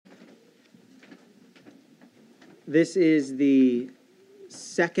This is the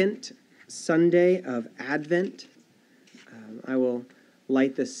second Sunday of Advent. I will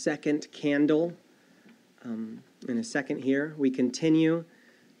light the second candle in a second here. We continue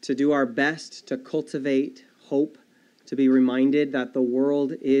to do our best to cultivate hope, to be reminded that the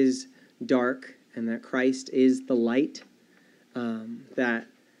world is dark and that Christ is the light. That,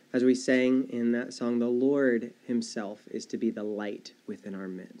 as we sang in that song, the Lord himself is to be the light within our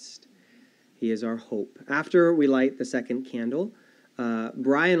midst. He is our hope. After we light the second candle,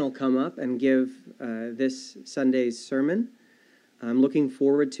 Brian will come up and give this Sunday's sermon. I'm looking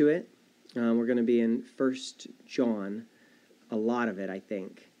forward to it. We're going to be in 1 John, a lot of it, I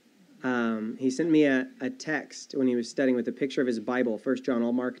think. He sent me a text when he was studying with a picture of his Bible, 1 John,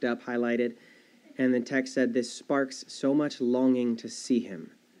 all marked up, highlighted. And the text said, "This sparks so much longing to see him,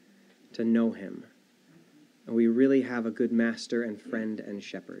 to know him." And we really have a good master and friend and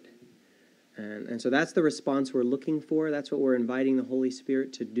shepherd. And so that's the response we're looking for. That's what we're inviting the Holy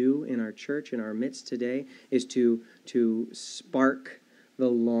Spirit to do in our church, in our midst today, is to spark the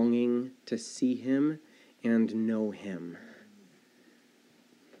longing to see him and know him.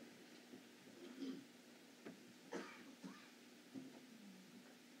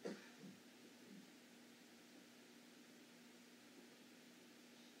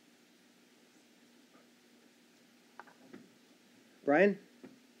 Brian,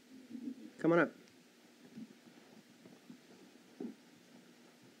 come on up.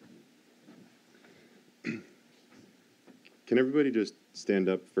 Can everybody just stand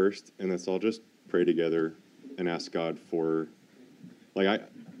up first, and let's all just pray together and ask God for,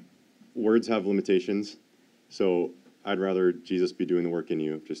 words have limitations, so I'd rather Jesus be doing the work in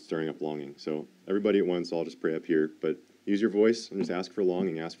you of just stirring up longing. So everybody at once, I'll just pray up here, but use your voice and just ask for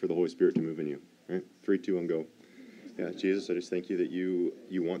longing, ask for the Holy Spirit to move in you. All right? 3, 2, 1, go. Yeah, Jesus, I just thank you that you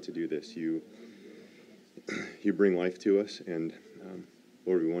want to do this. You bring life to us, and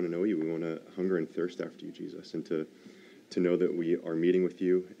Lord, we want to know you. We want to hunger and thirst after you, Jesus, and to know that we are meeting with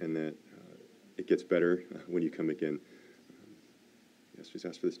you and that it gets better when you come again. Yes, just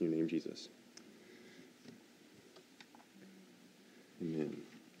ask for this in your name, Jesus. Amen.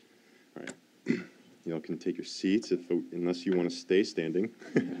 All right. Y'all can take your seats unless you want to stay standing.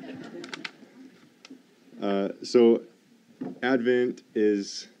 So Advent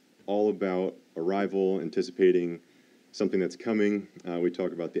is all about arrival, anticipating something that's coming. We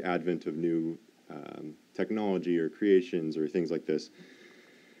talk about the advent of new technology or creations or things like this.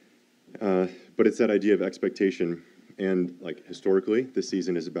 But it's that idea of expectation. And historically, this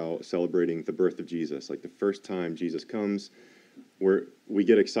season is about celebrating the birth of Jesus. Like the first time Jesus comes, we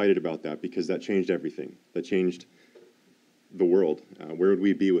get excited about that because that changed everything. That changed the world. Where would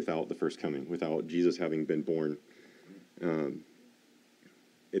we be without the first coming, without Jesus having been born?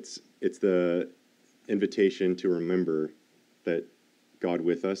 It's the invitation to remember that God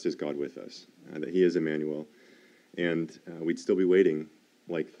with us is God with us, that he is Emmanuel. And we'd still be waiting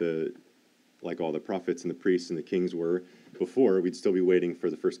like all the prophets and the priests and the kings were before. We'd still be waiting for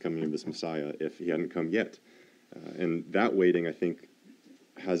the first coming of this Messiah if he hadn't come yet. And that waiting, I think,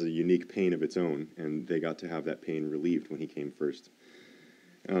 has a unique pain of its own, and they got to have that pain relieved when he came first.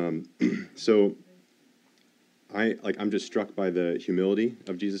 So I'm just struck by the humility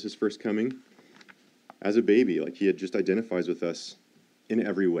of Jesus' first coming. As a baby, he had just identifies with us in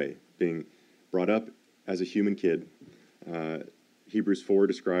every way, being brought up as a human kid. Hebrews 4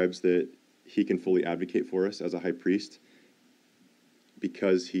 describes that he can fully advocate for us as a high priest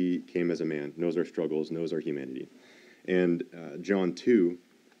because he came as a man, knows our struggles, knows our humanity. And John 2,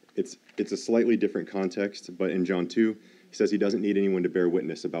 it's a slightly different context, but in John 2, he says he doesn't need anyone to bear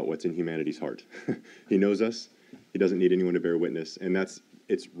witness about what's in humanity's heart. He knows us. He doesn't need anyone to bear witness. And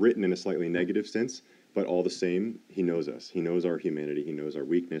it's written in a slightly negative sense, but all the same, he knows us. He knows our humanity. He knows our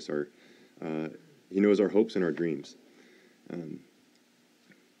weakness. He knows our hopes and our dreams.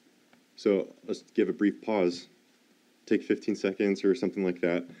 So let's give a brief pause. Take 15 seconds or something like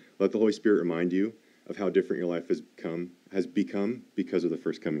that. Let the Holy Spirit remind you of how different your life has become because of the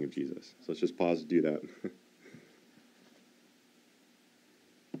first coming of Jesus. So let's just pause to do that.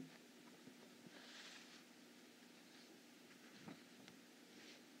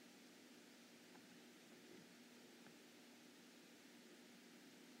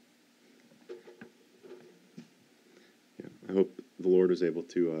 I hope the Lord was able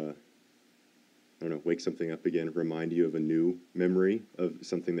to, wake something up again, remind you of a new memory of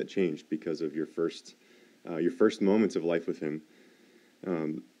something that changed because of your first moments of life with him.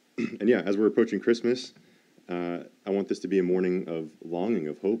 And yeah, as we're approaching Christmas, I want this to be a morning of longing,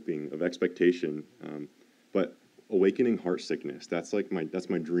 of hoping, of expectation. But awakening heart sickness. That's my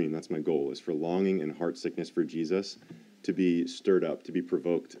dream. That's my goal, is for longing and heart sickness for Jesus to be stirred up, to be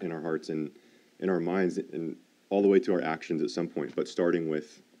provoked in our hearts and in our minds, and all the way to our actions at some point, but starting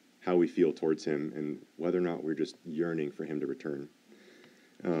with how we feel towards him and whether or not we're just yearning for him to return.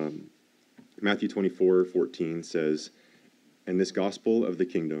 Matthew 24:14 says, "And this gospel of the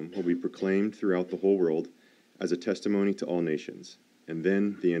kingdom will be proclaimed throughout the whole world as a testimony to all nations, and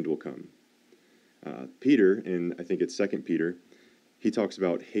then the end will come." Peter, in I think it's 2 Peter, he talks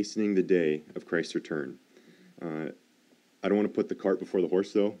about hastening the day of Christ's return. I don't want to put the cart before the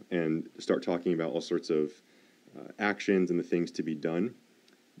horse, though, and start talking about all sorts of actions and the things to be done,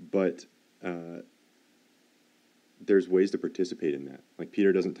 but there's ways to participate in that. Like,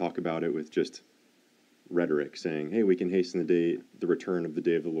 Peter doesn't talk about it with just rhetoric saying, hey, we can hasten the return of the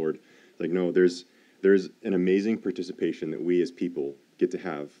day of the Lord. Like, no, there's an amazing participation that we as people get to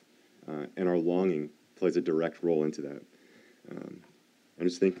have, and our longing plays a direct role into that. I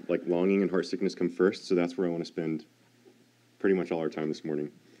just think, like, longing and heart sickness come first, so that's where I want to spend pretty much all our time this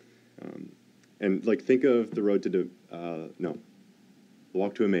morning. And, like, think of the road to, the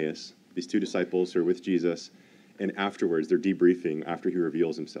walk to Emmaus, these two disciples who are with Jesus, and afterwards, they're debriefing after he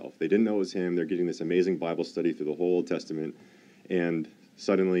reveals himself. They didn't know it was him. They're getting this amazing Bible study through the whole Old Testament, and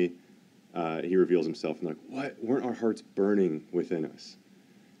suddenly he reveals himself. And like, what? Weren't our hearts burning within us?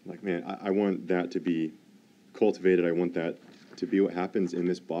 Like, man, I want that to be cultivated. I want that to be what happens in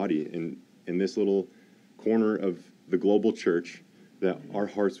this body, in this little corner of the global church, that our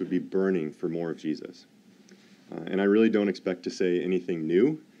hearts would be burning for more of Jesus. And I really don't expect to say anything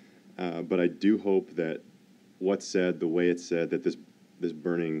new, but I do hope that what's said, the way it's said, that this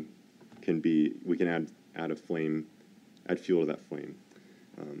burning we can add a flame, add fuel to that flame.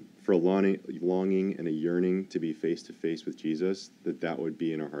 For a longing and a yearning to be face to face with Jesus, that would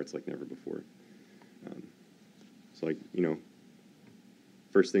be in our hearts like never before. So, like,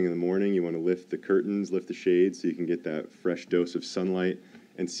 first thing in the morning, you want to lift the curtains, lift the shades, so you can get that fresh dose of sunlight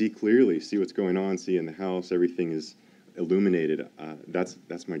and see clearly, see what's going on, see in the house, everything is illuminated.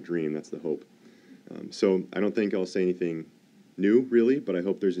 That's my dream, that's the hope. So I don't think I'll say anything new, really, but I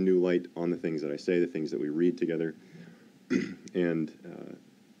hope there's a new light on the things that I say, the things that we read together. And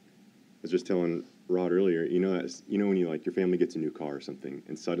I was just telling Rod earlier, when you, like, your family gets a new car or something,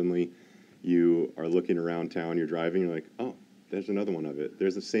 and suddenly you are looking around town, you're driving, you're like, oh, there's another one of it.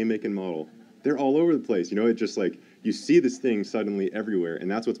 There's the same make and model. They're all over the place. It just, like, you see this thing suddenly everywhere, and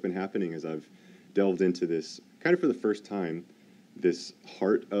that's what's been happening as I've delved into this, kind of for the first time, this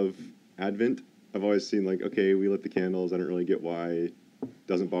heart of Advent. I've always seen, like, okay, we lit the candles. I don't really get why. It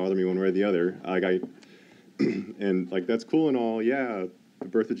doesn't bother me one way or the other. And, like, that's cool and all. Yeah, the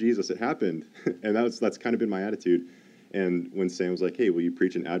birth of Jesus, it happened. And that's kind of been my attitude. And when Sam was like, hey, will you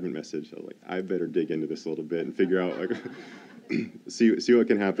preach an Advent message? I was like, I better dig into this a little bit and figure out, like, see what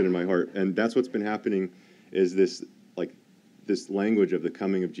can happen in my heart. And that's what's been happening, is this language of the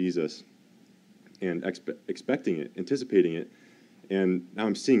coming of Jesus, and expecting it, anticipating it. And now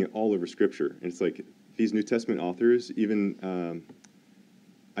I'm seeing it all over Scripture. And it's like these New Testament authors, even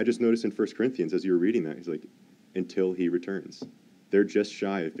I just noticed in 1 Corinthians as you were reading that, he's like, until he returns. They're just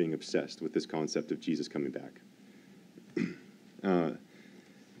shy of being obsessed with this concept of Jesus coming back.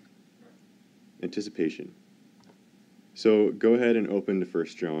 Anticipation. So go ahead and open to 1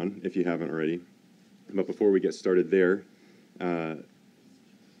 John if you haven't already. But before we get started there,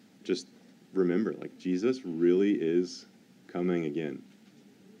 just remember, like, Jesus really is coming again.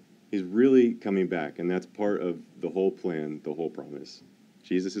 He's really coming back, and that's part of the whole plan, the whole promise.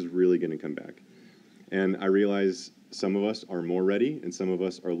 Jesus is really going to come back. And I realize some of us are more ready, and some of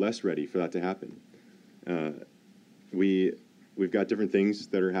us are less ready for that to happen. We've got different things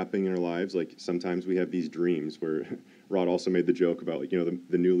that are happening in our lives. Like, sometimes we have these dreams where Rod also made the joke about, like,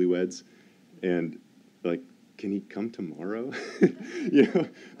 the newlyweds, and, like, can he come tomorrow?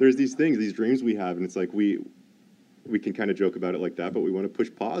 There's these things, these dreams we have, and it's like we can kind of joke about it like that, but we want to push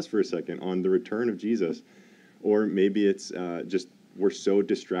pause for a second on the return of Jesus. Or maybe it's just we're so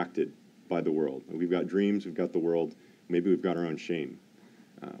distracted by the world. We've got dreams, we've got the world, maybe we've got our own shame.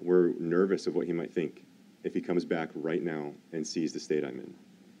 We're nervous of what he might think if he comes back right now and sees the state I'm in,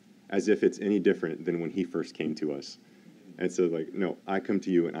 as if it's any different than when he first came to us. And so, like, no, I come to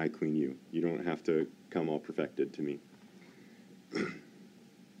you and I clean you. You don't have to come all perfected to me.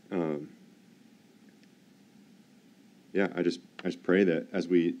 I just pray that as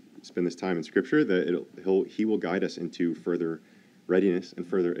we spend this time in Scripture, that he will guide us into further readiness and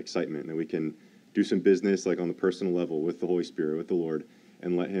further excitement, that we can do some business, like, on the personal level with the Holy Spirit, with the Lord,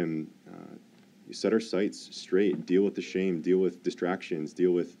 and let him set our sights straight, deal with the shame, deal with distractions,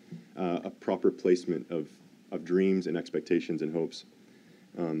 deal with a proper placement of of dreams and expectations and hopes.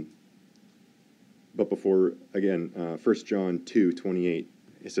 But before, again, 1 John 2:28,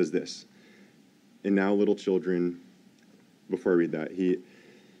 it says this, "And now, little children," before I read that,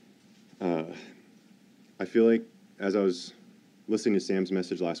 I feel like as I was listening to Sam's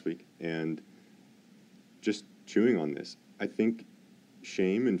message last week and just chewing on this, I think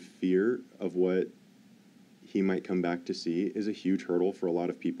shame and fear of what he might come back to see is a huge hurdle for a lot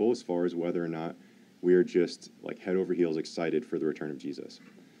of people as far as whether or not we are just like head over heels excited for the return of Jesus.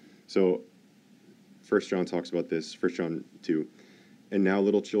 So 1 John talks about this, 1 John 2, "And now,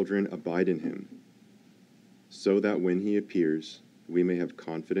 little children, abide in him, so that when he appears, we may have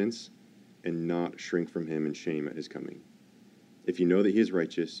confidence and not shrink from him in shame at his coming. If you know that he is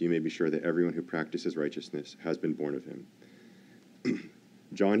righteous, you may be sure that everyone who practices righteousness has been born of him."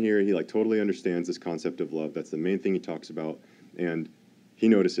 John here, he like totally understands this concept of love. That's the main thing he talks about, and he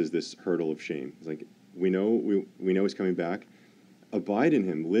notices this hurdle of shame. It's like we know he's coming back. Abide in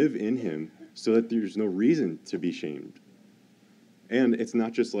him, live in him, so that there's no reason to be shamed. And it's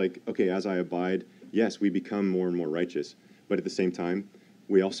not just like, okay, as I abide, yes, we become more and more righteous, but at the same time,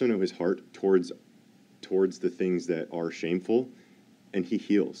 we also know his heart towards the things that are shameful, and he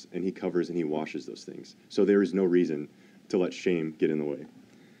heals, and he covers, and he washes those things. So there is no reason to let shame get in the way.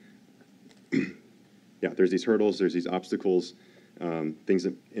 Yeah, there's these hurdles, there's these obstacles, things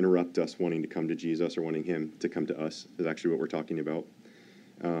that interrupt us wanting to come to Jesus or wanting him to come to us is actually what we're talking about.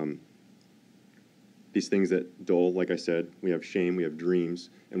 These things that dull, like I said, we have shame, we have dreams,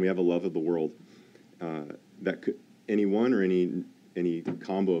 and we have a love of the world. That could, any one or any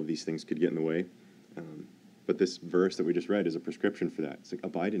combo of these things could get in the way. But this verse that we just read is a prescription for that. It's like,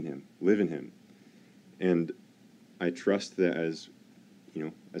 abide in him, live in him. And I trust that as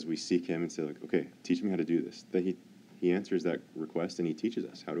we seek him and say, like, okay, teach me how to do this, that he answers that request and he teaches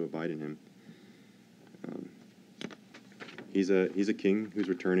us how to abide in him. He's a king who's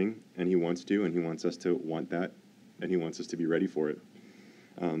returning, and he wants us to want that, and he wants us to be ready for it.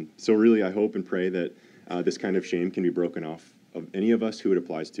 So really, I hope and pray that this kind of shame can be broken off of any of us who it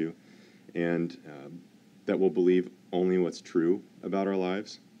applies to, and that we'll believe only what's true about our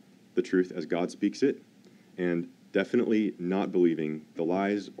lives, the truth as God speaks it, and definitely not believing the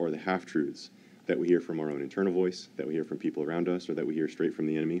lies or the half-truths that we hear from our own internal voice, that we hear from people around us, or that we hear straight from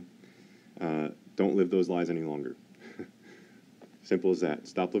the enemy. Don't live those lies any longer. Simple as that.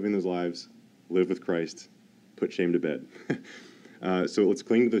 Stop living those lives, live with Christ, put shame to bed. So let's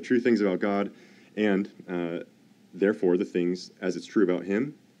cling to the true things about God, and therefore the things as it's true about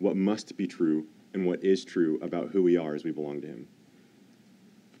him, what must be true, and what is true about who we are as we belong to him.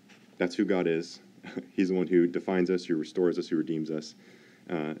 That's who God is. He's the one who defines us, who restores us, who redeems us.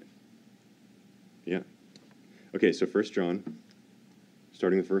 Yeah. Okay, so 1 John,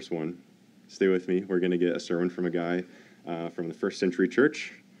 starting the first one. Stay with me. We're going to get a sermon from a guy from the first century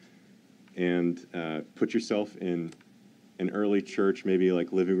church. And put yourself in an early church, maybe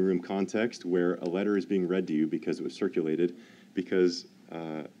like living room context, where a letter is being read to you because it was circulated, because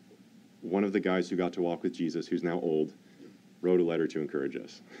one of the guys who got to walk with Jesus, who's now old, wrote a letter to encourage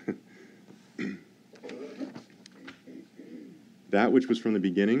us. That which was from the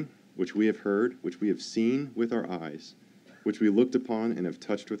beginning, which we have heard, which we have seen with our eyes, which we looked upon and have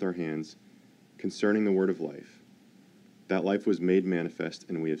touched with our hands, concerning the word of life. That life was made manifest,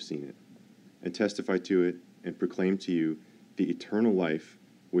 and we have seen it, and testified to it, and proclaimed to you the eternal life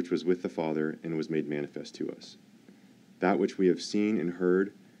which was with the Father and was made manifest to us. That which we have seen and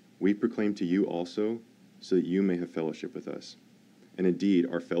heard, we proclaim to you also, so that you may have fellowship with us. And indeed,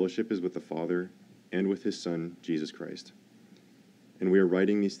 our fellowship is with the Father and with his Son, Jesus Christ. And we are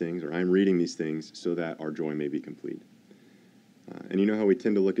writing these things, or I'm reading these things, so that our joy may be complete. And you know how we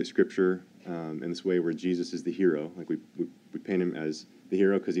tend to look at Scripture in this way where Jesus is the hero. Like we paint him as the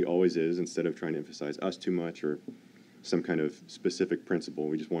hero because he always is, instead of trying to emphasize us too much or some kind of specific principle.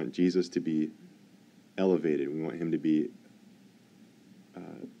 We just want Jesus to be elevated. We want him to be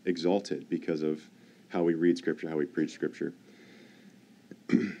exalted because of how we read Scripture, how we preach Scripture.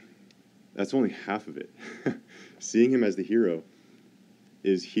 That's only half of it. Seeing him as the hero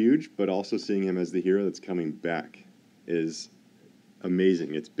is huge, but also seeing him as the hero that's coming back is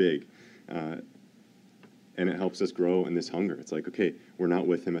amazing. It's big. And it helps us grow in this hunger. It's like, okay, we're not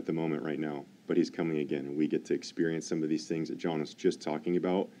with him at the moment right now, but he's coming again, and we get to experience some of these things that John was just talking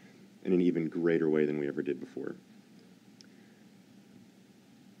about in an even greater way than we ever did before.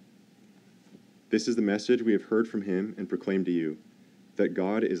 This is the message we have heard from him and proclaimed to you, that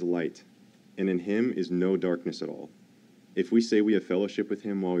God is light, and in him is no darkness at all. If we say we have fellowship with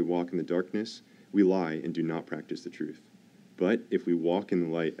him while we walk in the darkness, we lie and do not practice the truth. But if we walk in the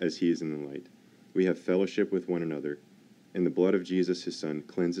light as he is in the light, we have fellowship with one another, and the blood of Jesus, his Son,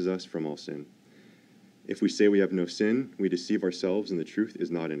 cleanses us from all sin. If we say we have no sin, we deceive ourselves, and the truth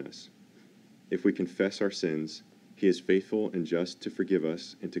is not in us. If we confess our sins, he is faithful and just to forgive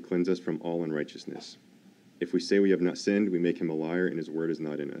us and to cleanse us from all unrighteousness. If we say we have not sinned, we make him a liar, and his word is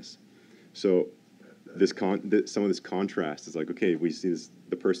not in us. So some of this contrast is like, okay, we see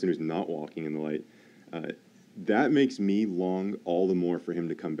the person who's not walking in the light. That makes me long all the more for him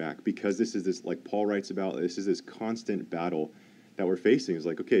to come back, because this is this, like Paul writes about, this is this constant battle that we're facing. It's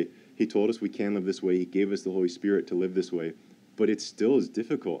like, okay, he told us we can live this way. He gave us the Holy Spirit to live this way, but it still is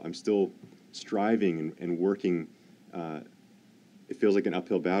difficult. I'm still striving and working. It feels like an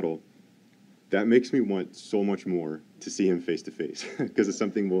uphill battle. That makes me want so much more to see him face to face, because it's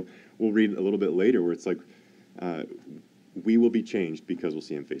something we'll read a little bit later where it's like, we will be changed because we'll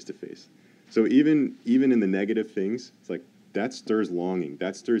see him face to face. So even in the negative things, it's like that stirs longing,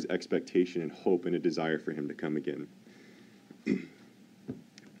 that stirs expectation and hope and a desire for him to come again.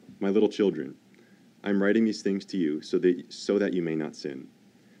 My little children, I'm writing these things to you so that you may not sin.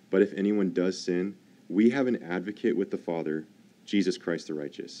 But if anyone does sin, we have an advocate with the Father, Jesus Christ the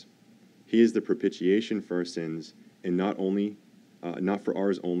righteous. He is the propitiation for our sins, and not for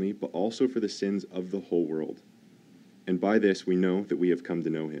ours only, but also for the sins of the whole world. And by this we know that we have come to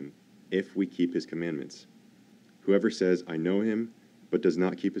know him, if we keep his commandments. Whoever says, I know him, but does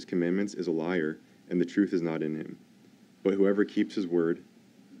not keep his commandments is a liar, and the truth is not in him. But whoever keeps his word,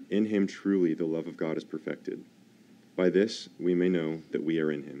 in him truly the love of God is perfected. By this we may know that we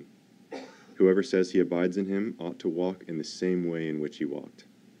are in him. Whoever says he abides in him ought to walk in the same way in which he walked.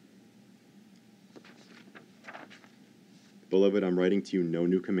 Beloved, I'm writing to you no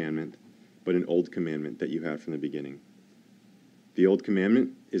new commandment, but an old commandment that you had from the beginning. The old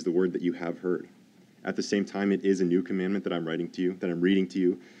commandment is the word that you have heard. At the same time, it is a new commandment that I'm reading to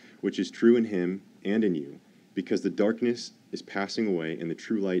you, which is true in him and in you, because the darkness is passing away and the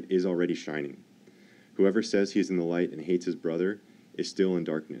true light is already shining. Whoever says he is in the light and hates his brother is still in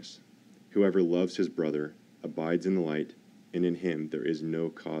darkness. Whoever loves his brother abides in the light, and in him there is no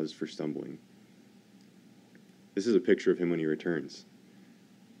cause for stumbling. This is a picture of him when he returns.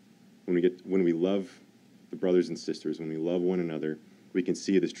 When we love the brothers and sisters, when we love one another, we can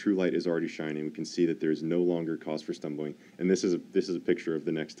see this true light is already shining. We can see that there is no longer cause for stumbling. And this is a picture of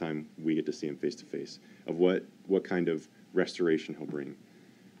the next time we get to see him face to face, of what kind of restoration he'll bring.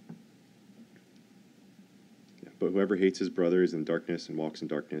 Yeah. But whoever hates his brother is in darkness and walks in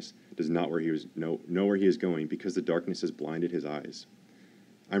darkness, does not know where he is going, because the darkness has blinded his eyes.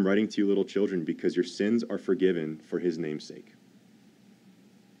 I'm writing to you, little children, because your sins are forgiven for his name's sake.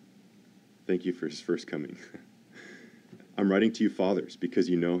 Thank you for his first coming. I'm writing to you, fathers, because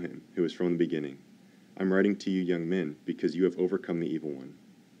you know him, who is from the beginning. I'm writing to you, young men, because you have overcome the evil one.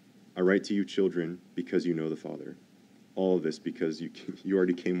 I write to you, children, because you know the Father. All of this because you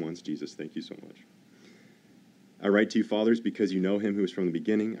already came once, Jesus. Thank you so much. I write to you, fathers, because you know him who is from the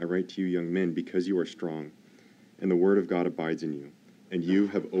beginning. I write to you, young men, because you are strong, and the word of God abides in you, and you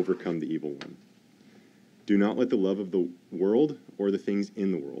have overcome the evil one. Do not let the love of the world or the things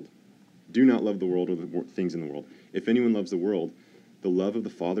in the world. Do not love the world or the things in the world. If anyone loves the world, the love of the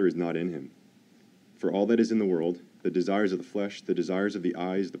Father is not in him. For all that is in the world, the desires of the flesh, the desires of the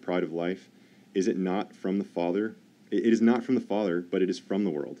eyes, the pride of life, is it not from the Father? It is not from the Father, but it is from the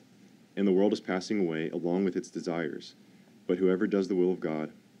world. And the world is passing away along with its desires. But whoever does the will of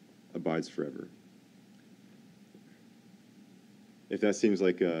God abides forever. If that seems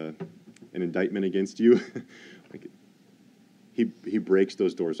like an indictment against you, he breaks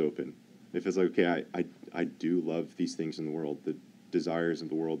those doors open. If it's like, okay, I do love these things in the world, the desires of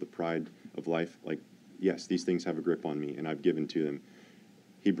the world, the pride of life, like, yes, these things have a grip on me, and I've given to them.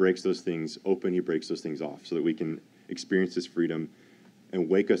 He breaks those things open, he breaks those things off, so that we can experience this freedom and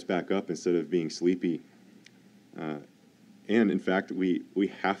wake us back up instead of being sleepy. And in fact, we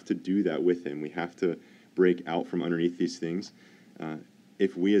have to do that with him. We have to break out from underneath these things.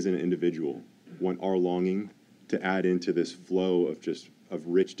 If we as an individual want our longing to add into this flow of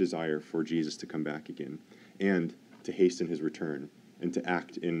rich desire for Jesus to come back again, and to hasten his return, and to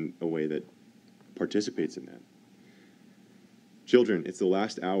act in a way that participates in that. Children, it's the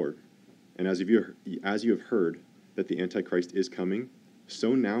last hour, and as you have heard that the Antichrist is coming,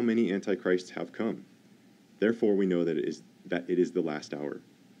 so now many Antichrists have come. Therefore we know that it is the last hour.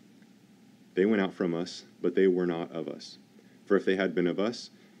 They went out from us, but they were not of us. For if they had been of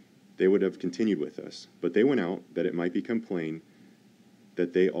us, they would have continued with us. But they went out that it might become plain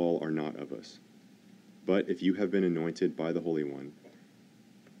that they all are not of us. But if you have been anointed by the Holy One,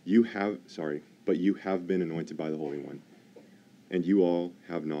 you have been anointed by the Holy One, and you all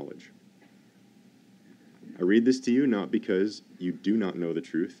have knowledge. I read this to you not because you do not know the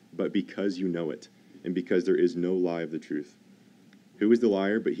truth, but because you know it, and because there is no lie of the truth. Who is the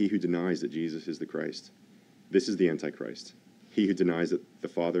liar but he who denies that Jesus is the Christ? This is the Antichrist, he who denies the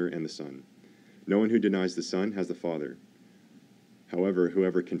Father and the Son. No one who denies the Son has the Father. However,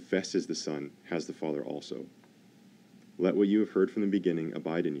 whoever confesses the Son has the Father also. Let what you have heard from the beginning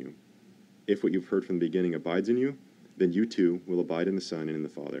abide in you. If what you've heard from the beginning abides in you, then you too will abide in the Son and in the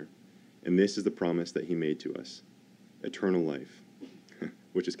Father. And this is the promise that he made to us, eternal life,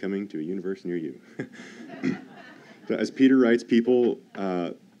 which is coming to a universe near you. So as Peter writes, people,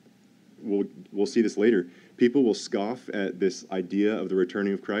 we'll see this later, people will scoff at this idea of the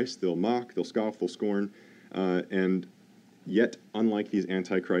returning of Christ. They'll mock, they'll scoff, they'll scorn. And yet, unlike these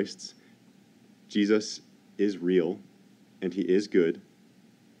antichrists, Jesus is real, and he is good,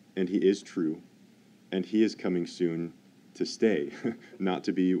 and he is true, and he is coming soon to stay, not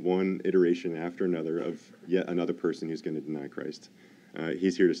to be one iteration after another of yet another person who's going to deny Christ.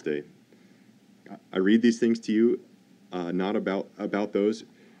 He's here to stay. I read these things to you, not about those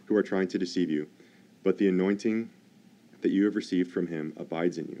who are trying to deceive you, but the anointing that you have received from him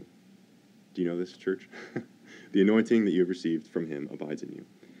abides in you. Do you know this, church? The anointing that you have received from him abides in you,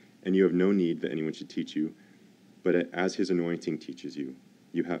 and you have no need that anyone should teach you, but as his anointing teaches you,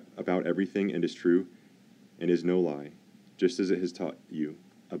 you have about everything and is true and is no lie, just as it has taught you,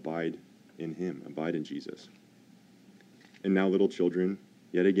 abide in him, abide in Jesus. And now, little children,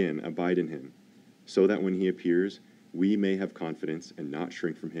 yet again, abide in him, so that when he appears, we may have confidence and not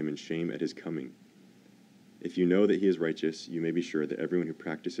shrink from him in shame at his coming. If you know that he is righteous, you may be sure that everyone who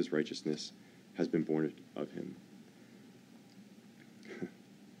practices righteousness has been born of him.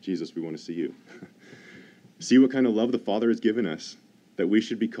 Jesus, we want to see you. See what kind of love the Father has given us, that we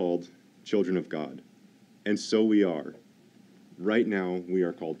should be called children of God. And so we are. Right now, we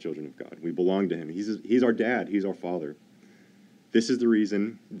are called children of God. We belong to him. He's our dad. He's our father. This is the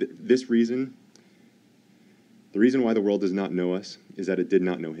reason, the reason why the world does not know us is that it did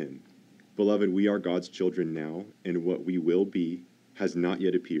not know him. Beloved, we are God's children now, and what we will be has not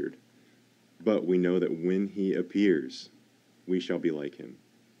yet appeared. But we know that when he appears, we shall be like him,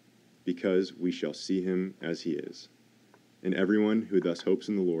 because we shall see him as he is. And everyone who thus hopes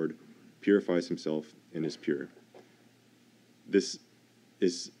in the Lord purifies himself and is pure. This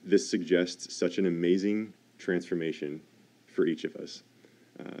suggests such an amazing transformation for each of us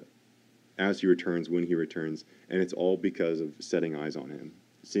as he returns, when he returns, and it's all because of setting eyes on him,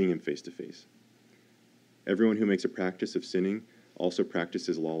 seeing him face to face. Everyone who makes a practice of sinning also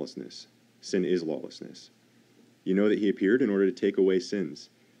practices lawlessness. Sin is lawlessness. You know that he appeared in order to take away sins,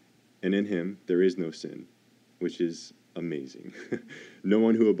 and in him there is no sin, which is amazing. No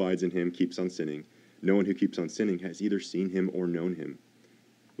one who abides in him keeps on sinning. No one who keeps on sinning has either seen him or known him.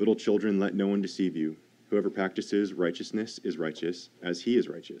 Little children, let no one deceive you. Whoever practices righteousness is righteous, as he is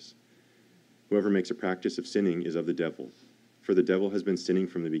righteous. Whoever makes a practice of sinning is of the devil, for the devil has been sinning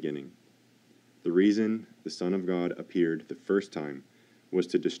from the beginning. The reason the Son of God appeared the first time was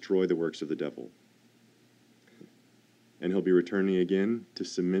to destroy the works of the devil. And he'll be returning again to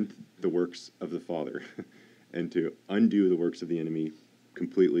cement the works of the Father and to undo the works of the enemy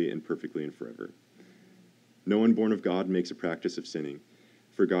completely and perfectly and forever. No one born of God makes a practice of sinning,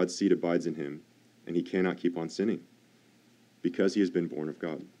 for God's seed abides in him, and he cannot keep on sinning, because he has been born of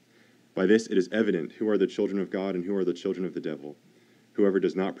God. By this it is evident who are the children of God and who are the children of the devil. Whoever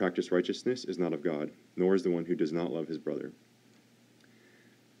does not practice righteousness is not of God, nor is the one who does not love his brother.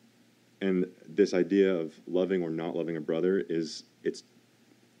 And this idea of loving or not loving a brother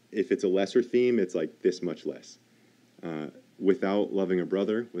if it's a lesser theme, it's like this much less. Without loving a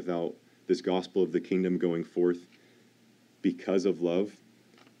brother, without this gospel of the kingdom going forth because of love,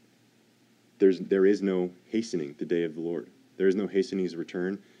 there is no hastening the day of the Lord. There is no hastening his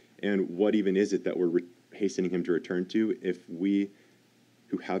return. And what even is it that we're hastening him to return to if we,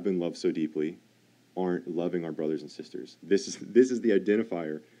 who have been loved so deeply, aren't loving our brothers and sisters? This is the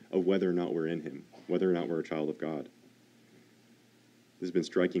identifier of whether or not we're in him, whether or not we're a child of God. This has been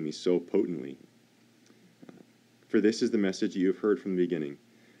striking me so potently. For this is the message you have heard from the beginning,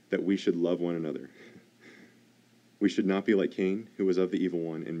 that we should love one another. We should not be like Cain, who was of the evil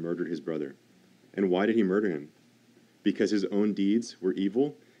one and murdered his brother. And why did he murder him? Because his own deeds were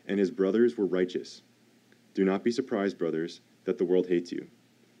evil and his brothers were righteous. Do not be surprised, brothers, that the world hates you.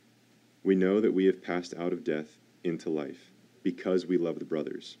 We know that we have passed out of death into life because we love the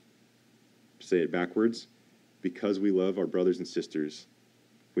brothers. Say it backwards. Because we love our brothers and sisters,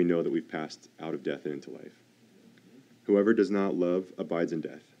 we know that we've passed out of death and into life. Whoever does not love abides in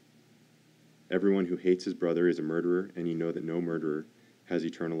death. Everyone who hates his brother is a murderer, and you know that no murderer has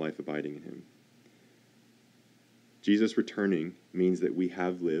eternal life abiding in him. Jesus returning means that we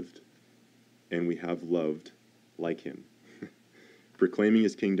have lived and we have loved like him, proclaiming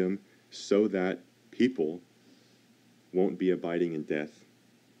his kingdom so that people won't be abiding in death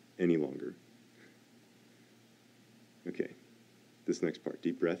any longer. Okay, this next part,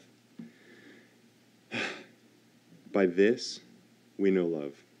 deep breath. By this we know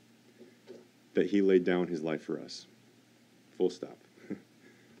love, that he laid down his life for us. Full stop.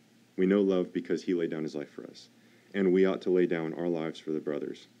 We know love because he laid down his life for us, and we ought to lay down our lives for the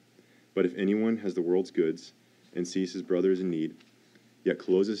brothers. But if anyone has the world's goods and sees his brother is in need, yet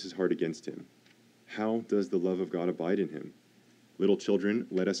closes his heart against him, how does the love of God abide in him? Little children,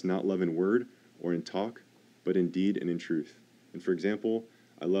 let us not love in word or in talk, but in deed and in truth. And for example,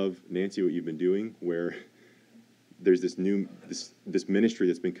 I love, Nancy, what you've been doing, where there's this ministry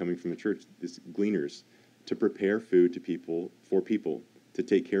that's been coming from the church, this Gleaners, to prepare food to people, for people, to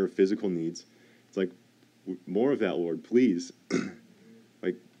take care of physical needs. It's like, more of that, Lord, please.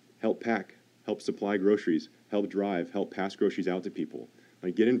 Like, help pack, help supply groceries, help drive, help pass groceries out to people.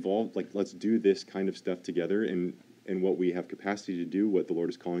 Like, get involved, like, let's do this kind of stuff together, and what we have capacity to do, what the Lord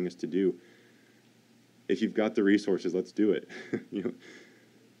is calling us to do. If you've got the resources, let's do it. You know,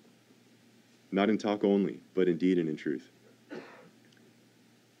 not in talk only, but in deed and in truth.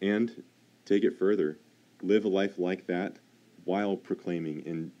 And take it further. Live a life like that while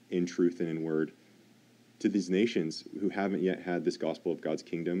proclaiming in truth and in word to these nations who haven't yet had this gospel of God's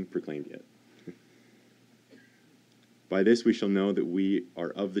kingdom proclaimed yet. By this we shall know that we are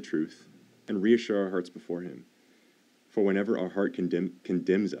of the truth and reassure our hearts before him. For whenever our heart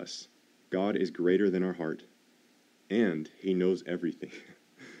condemns us, God is greater than our heart, and he knows everything.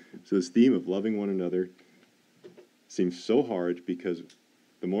 So this theme of loving one another seems so hard because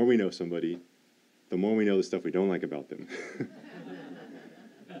the more we know somebody, the more we know the stuff we don't like about them.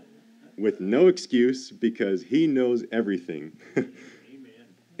 With no excuse, because he knows everything.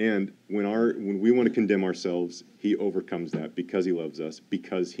 And when we want to condemn ourselves, he overcomes that because he loves us,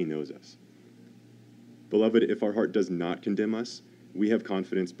 because he knows us. Beloved, if our heart does not condemn us, we have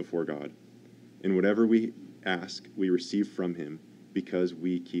confidence before God. And whatever we ask, we receive from him because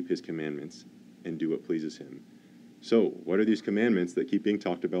we keep his commandments and do what pleases him. So, what are these commandments that keep being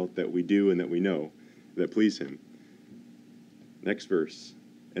talked about that we do and that we know that please him? Next verse.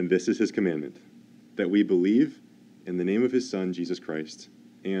 And this is his commandment, that we believe in the name of his Son, Jesus Christ,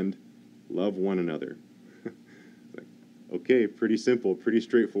 and love one another. Like, okay, pretty simple, pretty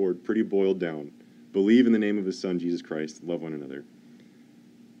straightforward, pretty boiled down. Believe in the name of his Son, Jesus Christ, love one another.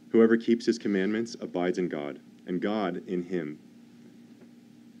 Whoever keeps his commandments abides in God, and God in him.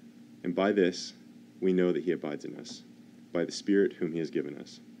 And by this, we know that he abides in us, by the Spirit whom he has given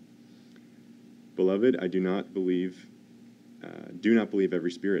us. Beloved, I do not believe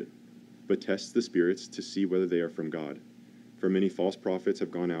every spirit, but test the spirits to see whether they are from God. For many false prophets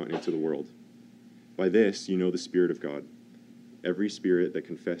have gone out into the world. By this you know the Spirit of God. Every spirit that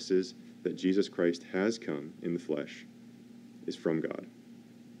confesses that Jesus Christ has come in the flesh is from God.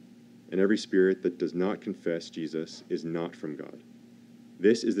 And every spirit that does not confess Jesus is not from God.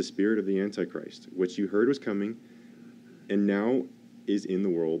 This is the spirit of the Antichrist, which you heard was coming, and now is in the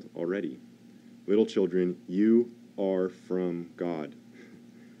world already. Little children, you are from God,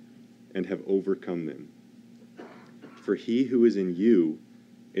 and have overcome them. For he who is in you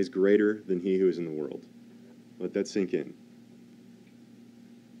is greater than he who is in the world. Let that sink in.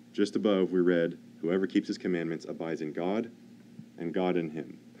 Just above, we read, whoever keeps his commandments abides in God, and God in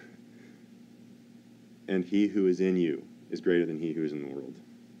him. And he who is in you is greater than he who is in the world.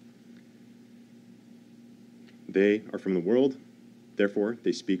 They are from the world, therefore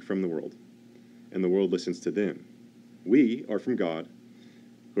they speak from the world, and the world listens to them. We are from God.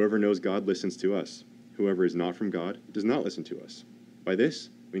 Whoever knows God listens to us. Whoever is not from God does not listen to us. By this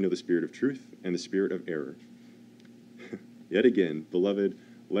we know the spirit of truth and the spirit of error. Yet again, beloved,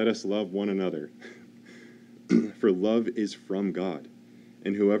 let us love one another. For love is from God,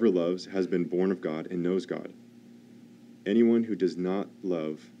 and whoever loves has been born of God and knows God. Anyone who does not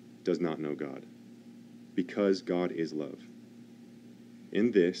love does not know God, because God is love.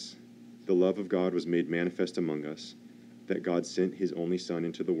 In this, the love of God was made manifest among us, that God sent his only Son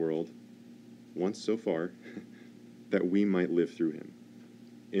into the world, once so far, that we might live through him.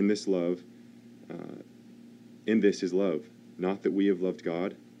 In this is love, not that we have loved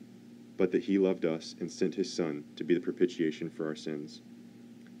God, but that he loved us and sent his Son to be the propitiation for our sins.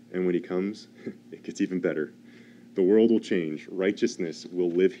 And when he comes, it gets even better. The world will change. Righteousness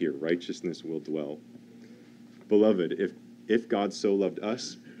will live here. Righteousness will dwell. Beloved, if God so loved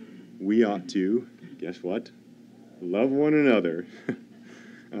us, we ought to, guess what? Love one another.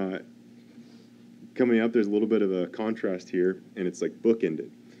 coming up, there's a little bit of a contrast here, and it's like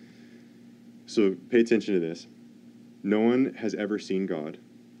bookended. So pay attention to this. No one has ever seen God,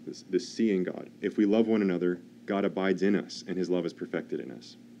 this seeing God. If we love one another, God abides in us, and his love is perfected in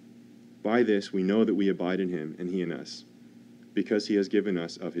us. By this we know that we abide in him, and he in us, because he has given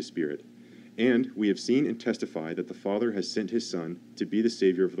us of his Spirit. And we have seen and testify that the Father has sent his Son to be the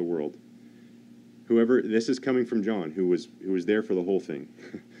Savior of the world. This is coming from John, who was there for the whole thing.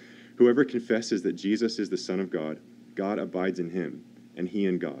 Whoever confesses that Jesus is the Son of God, God abides in him, and he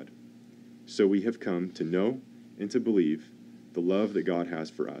in God. So we have come to know and to believe the love that God has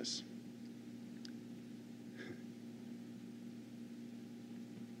for us.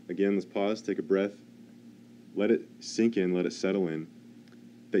 Again, let's pause, take a breath, let it sink in, let it settle in,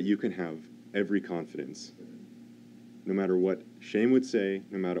 that you can have every confidence. No matter what shame would say,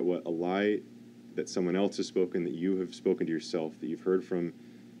 no matter what a lie that someone else has spoken, that you have spoken to yourself, that you've heard from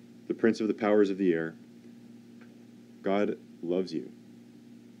the prince of the powers of the air, God loves you.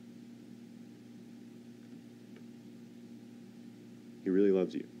 He really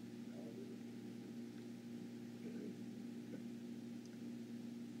loves you.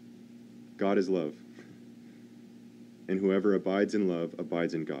 God is love. And whoever abides in love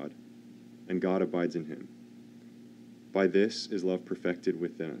abides in God, and God abides in him. By this is love perfected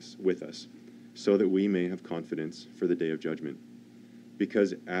with us, so that we may have confidence for the day of judgment.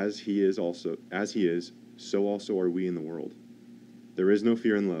 Because as he is, so also are we in the world. There is no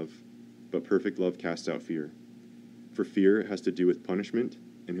fear in love, but perfect love casts out fear. For fear has to do with punishment,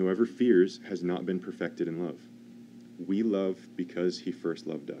 and whoever fears has not been perfected in love. We love because he first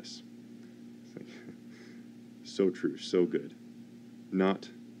loved us. It's like, so true, so good. Not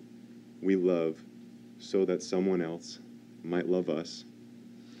we love so that someone else might love us,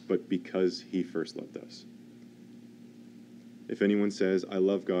 but because he first loved us. If anyone says, I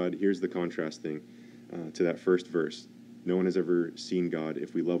love God, here's the contrast thing to that first verse. No one has ever seen God.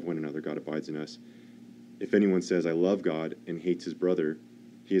 If we love one another, God abides in us. If anyone says, I love God, and hates his brother,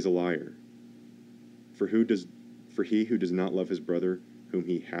 he is a liar. For he who does not love his brother whom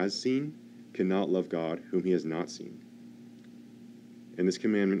he has seen cannot love God whom he has not seen. And this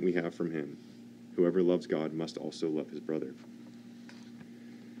commandment we have from him: whoever loves God must also love his brother.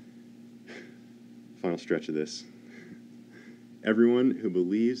 Final stretch of this. Everyone who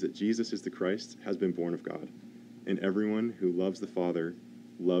believes that Jesus is the Christ has been born of God, and everyone who loves the Father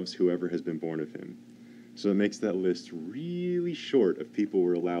loves whoever has been born of him. So it makes that list really short of people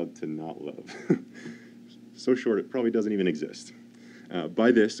we're allowed to not love. So short it probably doesn't even exist.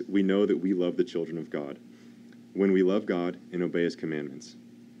 By this, we know that we love the children of God, when we love God and obey his commandments.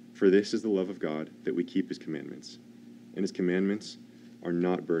 For this is the love of God, that we keep his commandments, and his commandments are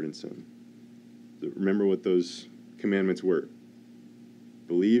not burdensome. Remember what those commandments were.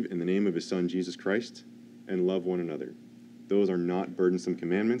 Believe in the name of his Son, Jesus Christ, and love one another. Those are not burdensome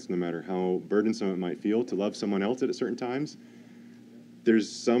commandments, no matter how burdensome it might feel to love someone else at certain times. There's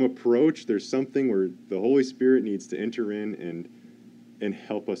some approach, there's something where the Holy Spirit needs to enter in and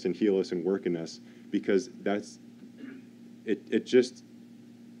help us and heal us and work in us, because it just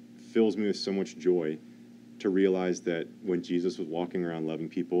fills me with so much joy to realize that when Jesus was walking around loving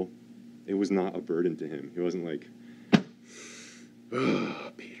people, it was not a burden to him. He wasn't like,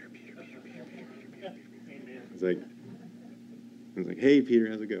 oh, Peter. It's like, hey,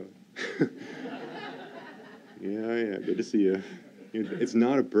 Peter, how's it going? Yeah, good to see you. It's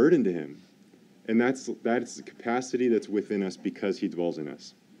not a burden to him. And that's the capacity that's within us because he dwells in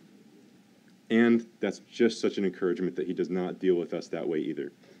us. And that's just such an encouragement that he does not deal with us that way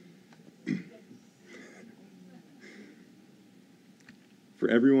either. For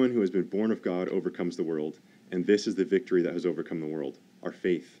everyone who has been born of God overcomes the world, and this is the victory that has overcome the world, our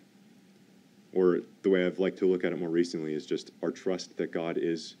faith. Or the way I've liked to look at it more recently is just our trust that God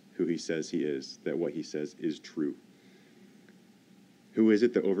is who he says he is, that what he says is true. Who is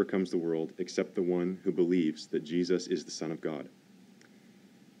it that overcomes the world except the one who believes that Jesus is the Son of God?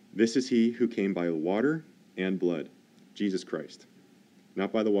 This is he who came by water and blood, Jesus Christ.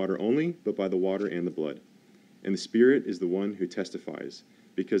 Not by the water only, but by the water and the blood. And the Spirit is the one who testifies,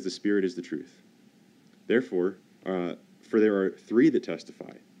 because the Spirit is the truth. Therefore, for there are three that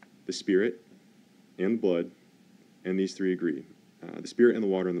testify, the Spirit and blood, and these three agree. The Spirit and the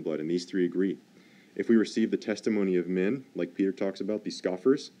water and the blood, and these three agree. If we receive the testimony of men, like Peter talks about, these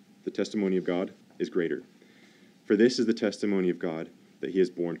scoffers, the testimony of God is greater. For this is the testimony of God, that he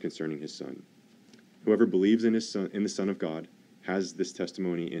has borne concerning his Son. Whoever believes in the Son of God has this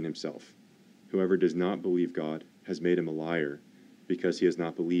testimony in himself. Whoever does not believe God has made him a liar, because he has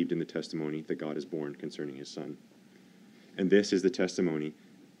not believed in the testimony that God has borne concerning his Son. And this is the testimony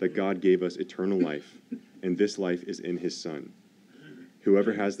that God gave us eternal life, and this life is in his Son.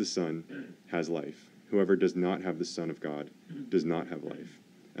 Whoever has the Son has life. Whoever does not have the Son of God does not have life.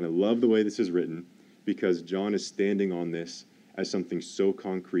 And I love the way this is written, because John is standing on this as something so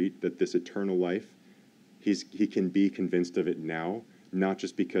concrete that this eternal life, he can be convinced of it now, not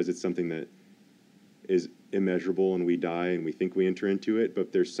just because it's something that is immeasurable and we die and we think we enter into it,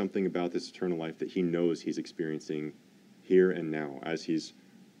 but there's something about this eternal life that he knows he's experiencing here and now as he's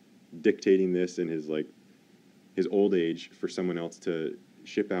dictating this in his old age for someone else to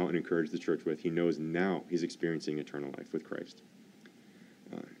ship out and encourage the church with. He knows now he's experiencing eternal life with Christ.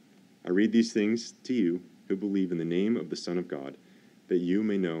 I read these things to you who believe in the name of the Son of God, that you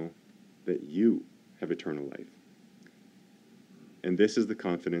may know that you have eternal life. And this is the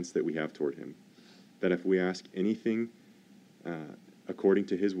confidence that we have toward him, that if we ask anything according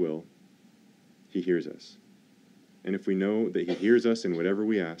to his will, he hears us. And if we know that he hears us in whatever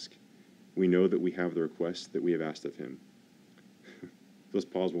we ask, we know that we have the request that we have asked of him. Let's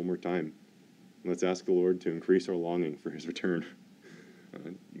pause one more time. Let's ask the Lord to increase our longing for his return.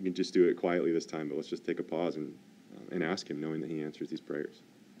 You can just do it quietly this time, but let's just take a pause and ask him, knowing that he answers these prayers.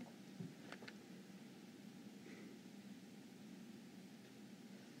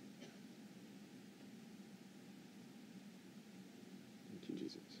 Thank you,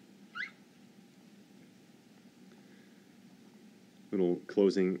 Jesus. Little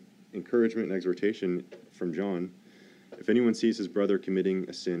closing encouragement and exhortation from John. If anyone sees his brother committing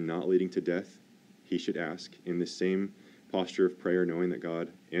a sin not leading to death, he should ask in this same posture of prayer, knowing that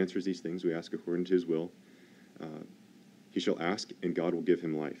God answers these things. We ask according to his will. He shall ask, and God will give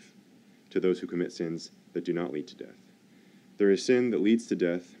him life to those who commit sins that do not lead to death. There is sin that leads to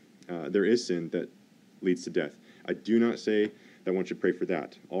death. There is sin that leads to death. I do not say that one should pray for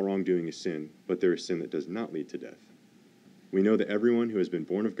that. All wrongdoing is sin, but there is sin that does not lead to death. We know that everyone who has been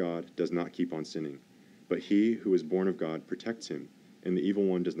born of God does not keep on sinning, but he who is born of God protects him, and the evil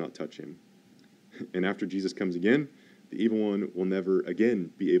one does not touch him. And after Jesus comes again, the evil one will never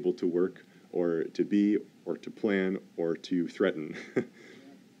again be able to work or to be or to plan or to threaten.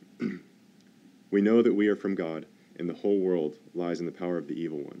 We know that we are from God, and the whole world lies in the power of the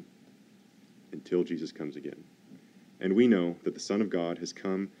evil one until Jesus comes again. And we know that the Son of God has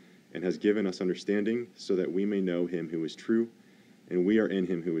come and has given us understanding so that we may know him who is true, and we are in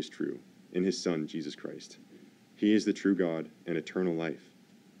him who is true, in his Son, Jesus Christ. He is the true God and eternal life.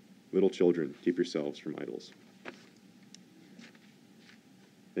 Little children, keep yourselves from idols.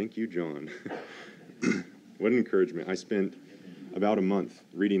 Thank you, John. What an encouragement. I spent about a month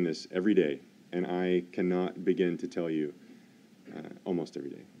reading this every day, and I cannot begin to tell you, almost every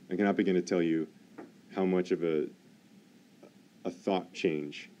day, I cannot begin to tell you how much of a thought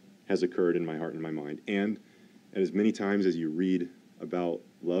change has occurred in my heart and my mind. And as many times as you read about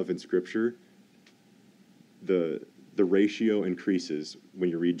love in Scripture, the ratio increases when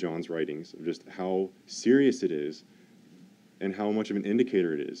you read John's writings of just how serious it is and how much of an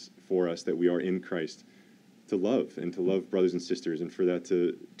indicator it is for us that we are in Christ to love and to love brothers and sisters, and for that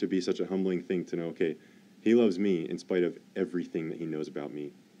to be such a humbling thing to know, okay, he loves me in spite of everything that he knows about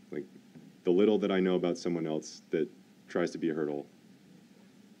me. Like the little that I know about someone else that tries to be a hurdle,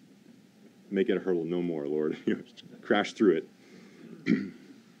 make it a hurdle no more, Lord. Crash through it.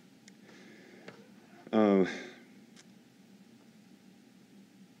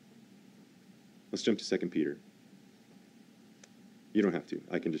 Let's jump to 2 Peter. You don't have to.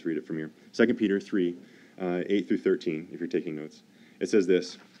 I can just read it from here. 2 Peter 3, 8 through 13, if you're taking notes. It says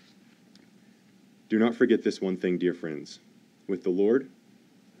this: "Do not forget this one thing, dear friends. With the Lord,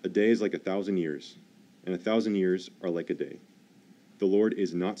 a day is like 1,000 years, and 1,000 years are like a day. The Lord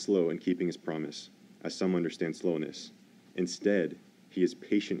is not slow in keeping his promise, as some understand slowness. Instead, he is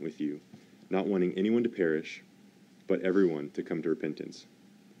patient with you, not wanting anyone to perish, but everyone to come to repentance.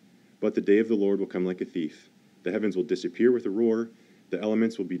 But the day of the Lord will come like a thief. The heavens will disappear with a roar, the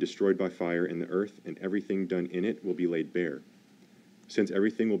elements will be destroyed by fire, and the earth and everything done in it will be laid bare. Since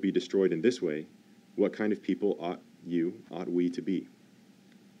everything will be destroyed in this way, what kind of people ought we to be?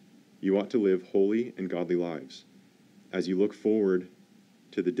 You ought to live holy and godly lives, as you look forward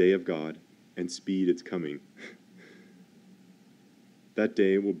to the day of God and speed its coming. That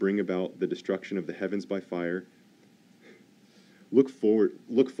day will bring about the destruction of the heavens by fire. Look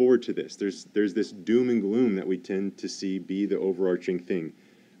forward to this. There's this doom and gloom that we tend to see be the overarching thing.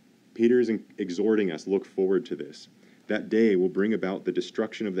 Peter is exhorting us, look forward to this. That day will bring about the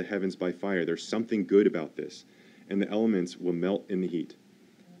destruction of the heavens by fire. There's something good about this, and the elements will melt in the heat.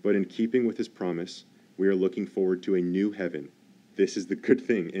 But in keeping with his promise, we are looking forward to a new heaven. This is the good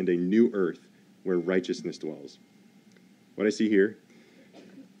thing, and a new earth where righteousness dwells." What I see here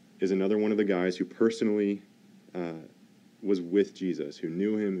is another one of the guys who personally was with Jesus, who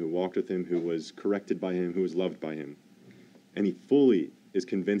knew him, who walked with him, who was corrected by him, who was loved by him. And he fully is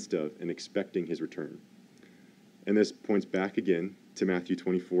convinced of and expecting his return. And this points back again to Matthew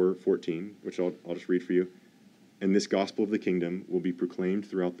 24:14, which I'll just read for you. And this gospel of the kingdom will be proclaimed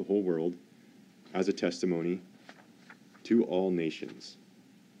throughout the whole world as a testimony to all nations.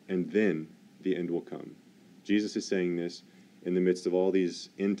 And then the end will come. Jesus is saying this in the midst of all these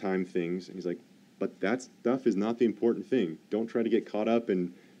end time things. And he's like, but that stuff is not the important thing. Don't try to get caught up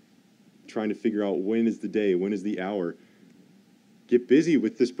in trying to figure out when is the day, when is the hour. Get busy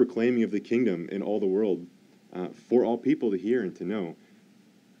with this proclaiming of the kingdom in all the world for all people to hear and to know.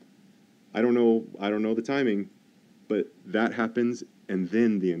 I don't know the timing, but that happens, and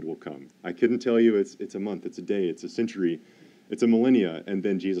then the end will come. I couldn't tell you it's a month, it's a day, it's a century, it's a millennia, and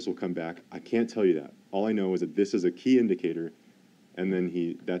then Jesus will come back. I can't tell you that. All I know is that this is a key indicator, and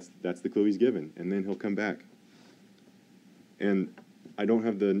then that's the clue he's given, and then he'll come back. And I don't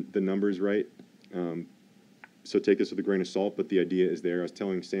have the numbers right, so take this with a grain of salt, but the idea is there. I was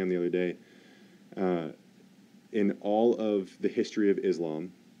telling Sam the other day, in all of the history of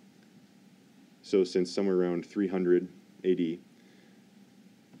Islam, so since somewhere around 300 AD,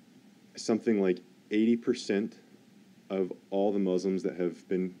 something like 80% of all the Muslims that have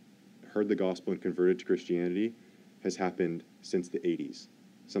heard the gospel and converted to Christianity has happened since the 80s,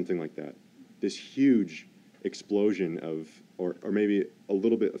 something like that. This huge explosion of, or maybe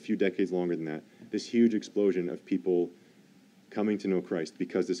a few decades longer than that, this huge explosion of people coming to know Christ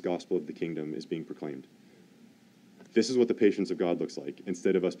because this gospel of the kingdom is being proclaimed. This is what the patience of God looks like.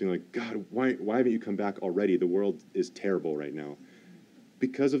 Instead of us being like, God, why haven't you come back already? The world is terrible right now.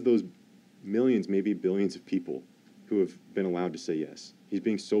 Because of those millions, maybe billions of people who have been allowed to say yes. He's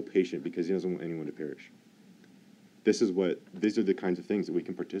being so patient because he doesn't want anyone to perish. These are the kinds of things that we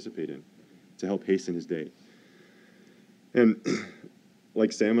can participate in to help hasten his day. And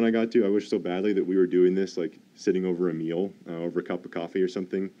like Sam and I got to, I wish so badly that we were doing this, like sitting over a meal, over a cup of coffee or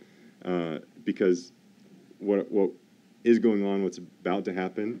something, because what is going on, what's about to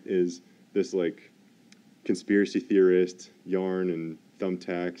happen is this like conspiracy theorist yarn and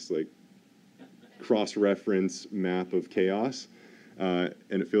thumbtacks, like cross-reference map of chaos, and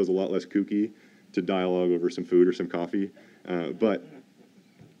it feels a lot less kooky to dialogue over some food or some coffee, but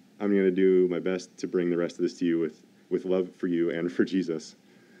I'm going to do my best to bring the rest of this to you with love for you and for Jesus.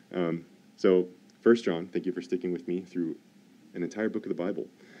 So 1 John, thank you for sticking with me through an entire book of the Bible.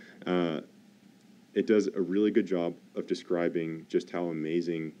 It does a really good job of describing just how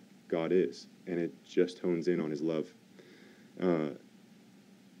amazing God is, and it just hones in on his love.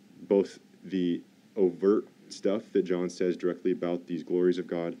 Both the overt stuff that John says directly about these glories of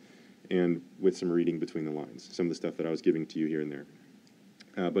God, and with some reading between the lines, some of the stuff that I was giving to you here and there.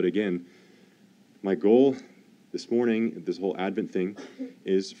 But again, my goal this morning, this whole Advent thing,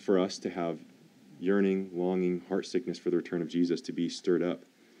 is for us to have yearning, longing, heart sickness for the return of Jesus to be stirred up.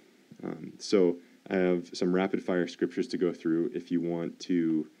 So I have some rapid fire scriptures to go through. If you want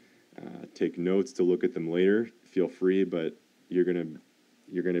to take notes to look at them later, feel free, but you're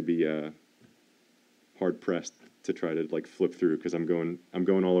gonna be hard pressed to try to like flip through because I'm going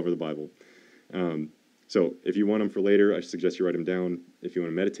all over the Bible. So if you want them for later, I suggest you write them down. If you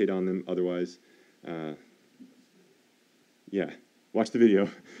want to meditate on them, otherwise, watch the video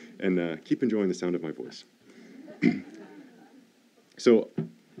and keep enjoying the sound of my voice. So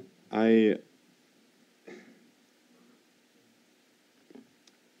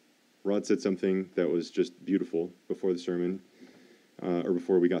Rod said something that was just beautiful before the sermon, or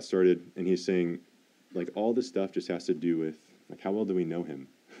before we got started, and he's saying, like, all this stuff just has to do with, like, how well do we know him?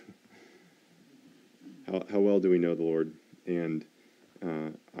 How well do we know the Lord? And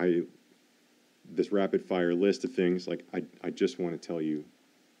this rapid fire list of things, like, I just want to tell you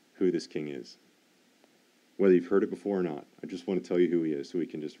who this king is. Whether you've heard it before or not, I just want to tell you who he is so we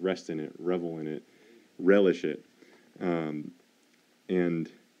can just rest in it, revel in it, relish it. And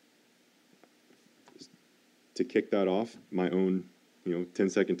to kick that off, my own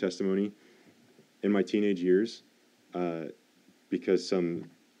 10-second testimony. In my teenage years, because some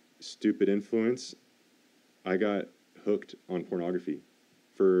stupid influence, I got hooked on pornography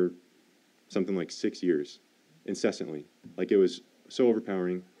for something like 6 years, incessantly. Like, it was so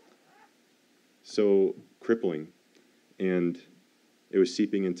overpowering, so crippling, and it was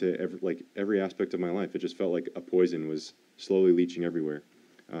seeping into every aspect of my life. It just felt like a poison was slowly leaching everywhere,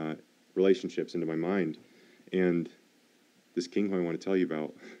 relationships, into my mind. And this king who I want to tell you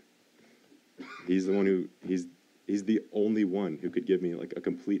about, he's the one who, he's the only one who could give me like a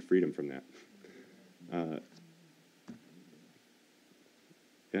complete freedom from that.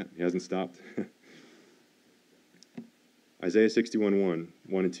 Yeah, he hasn't stopped. Isaiah 61:1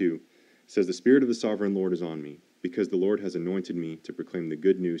 and 2 says, "The Spirit of the Sovereign Lord is on me, because the Lord has anointed me to proclaim the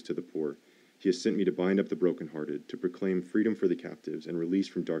good news to the poor. He has sent me to bind up the brokenhearted, to proclaim freedom for the captives and release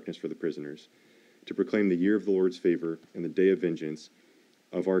from darkness for the prisoners, to proclaim the year of the Lord's favor and the day of vengeance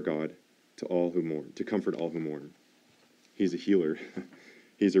of our God to all who mourn, to comfort all who mourn." He's a healer.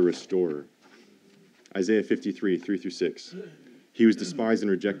 He's a restorer. Isaiah 53:3-6. "He was despised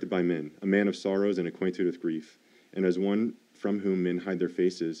and rejected by men, a man of sorrows and acquainted with grief. And as one from whom men hide their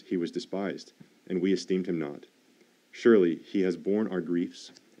faces, he was despised, and we esteemed him not. Surely he has borne our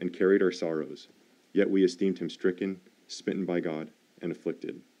griefs and carried our sorrows, yet we esteemed him stricken, smitten by God, and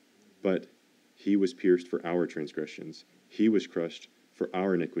afflicted. But he was pierced for our transgressions, he was crushed for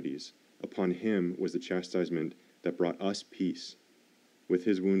our iniquities. Upon him was the chastisement that brought us peace. With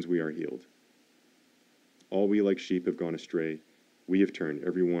his wounds we are healed. All we like sheep have gone astray, we have turned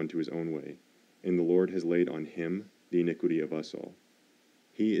every one to his own way, and the Lord has laid on him the iniquity of us all.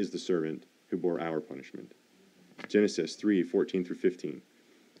 He is the servant who bore our punishment." Genesis 3:14-15.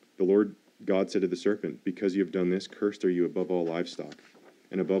 "The Lord God said to the serpent, Because you have done this, cursed are you above all livestock,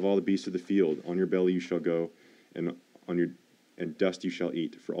 and above all the beasts of the field. On your belly you shall go, and dust you shall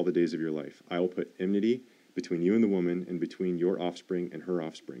eat for all the days of your life. I will put enmity between you and the woman, and between your offspring and her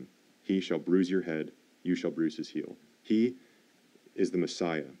offspring. He shall bruise your head, you shall bruise his heel." He is the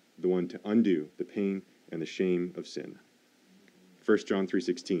Messiah, the one to undo the pain and the shame of sin. 1 John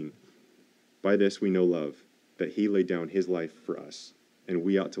 3:16. "By this we know love, that he laid down his life for us, and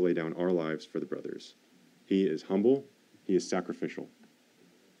we ought to lay down our lives for the brothers." He is humble, he is sacrificial.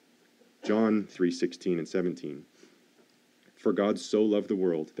 John 3:16 and 17. "For God so loved the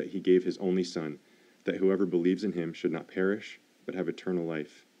world that he gave his only Son, that whoever believes in him should not perish, but have eternal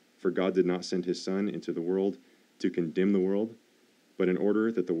life. For God did not send his Son into the world to condemn the world, but in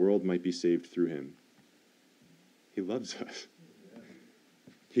order that the world might be saved through him." He loves us.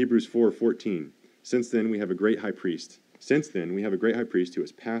 Hebrews 4:14. Since then we have a great high priest who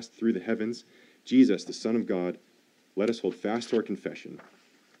has passed through the heavens, Jesus, the Son of God. Let us hold fast to our confession.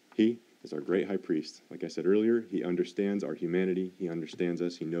 He is our great high priest. Like I said earlier, he understands our humanity. He understands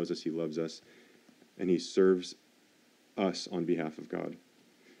us. He knows us. He loves us. And he serves us on behalf of God.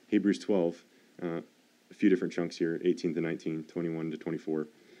 Hebrews 12, a few different chunks here, 18-19, 21-24,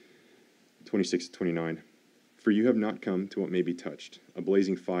 26-29. "For you have not come to what may be touched, a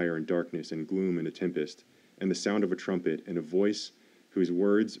blazing fire and darkness and gloom and a tempest, and the sound of a trumpet and a voice whose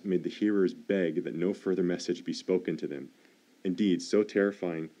words made the hearers beg that no further message be spoken to them. Indeed, so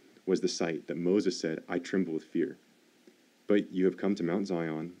terrifying was the sight that Moses said, 'I tremble with fear.' But you have come to Mount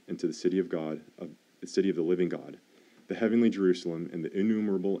Zion and to the city of God, the city of the living God, the heavenly Jerusalem, and the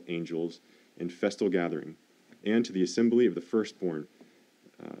innumerable angels in festal gathering, and to the assembly of the firstborn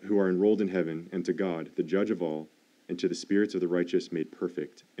who are enrolled in heaven, and to God, the judge of all, and to the spirits of the righteous made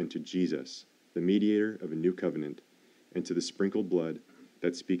perfect, and to Jesus, the mediator of a new covenant, and to the sprinkled blood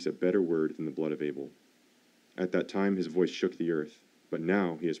that speaks a better word than the blood of Abel. At that time his voice shook the earth, but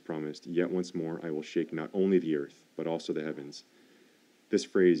now he has promised, 'Yet once more I will shake not only the earth, but also the heavens.'" This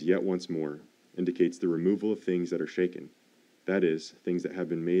phrase, "yet once more," indicates the removal of things that are shaken. That is, things that have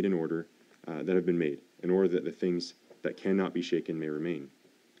been made in order that the things that cannot be shaken may remain.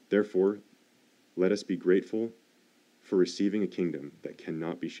 Therefore, let us be grateful for receiving a kingdom that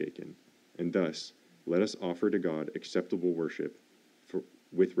cannot be shaken, and thus let us offer to God acceptable worship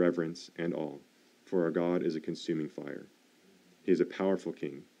with reverence and awe, for our God is a consuming fire. He is a powerful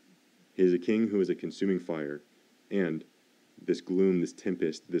king. He is a king who is a consuming fire, and this gloom, this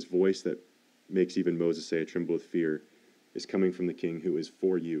tempest, this voice that makes even Moses say, "I tremble with fear," is coming from the king who is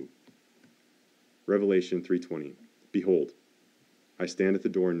for you. Revelation 3:20. "Behold, I stand at the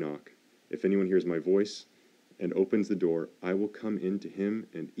door and knock. If anyone hears my voice and opens the door, I will come in to him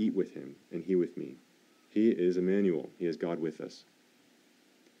and eat with him, and he with me." He is Emmanuel. He is God with us.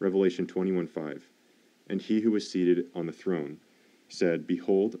 Revelation 21:5. "And he who was seated on the throne said,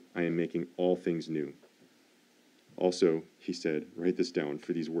 'Behold, I am making all things new.' Also, he said," write this down,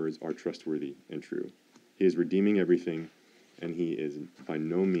 for these words are trustworthy and true. He is redeeming everything, and he is by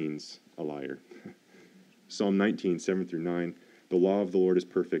no means a liar. Psalm 19:7-9. "The law of the Lord is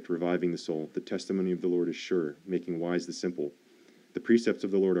perfect, reviving the soul. The testimony of the Lord is sure, making wise the simple. The precepts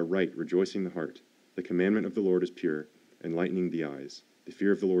of the Lord are right, rejoicing the heart. The commandment of the Lord is pure, enlightening the eyes. The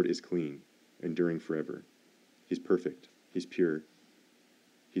fear of the Lord is clean, enduring forever." He's perfect. He's pure.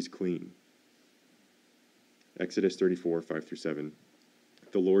 He's clean. Exodus 34:5-7.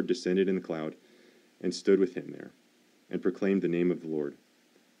 "The Lord descended in the cloud and stood with him there, and proclaimed the name of the Lord.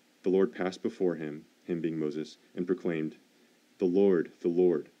 The Lord passed before him being Moses, and proclaimed, the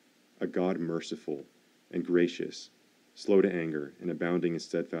Lord, a God merciful and gracious, slow to anger, and abounding in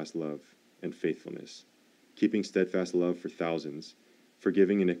steadfast love and faithfulness, keeping steadfast love for thousands,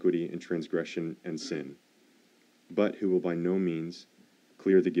 forgiving iniquity and transgression and sin, but who will by no means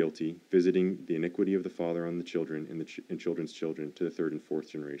clear the guilty, visiting the iniquity of the father on the children and children's children to the third and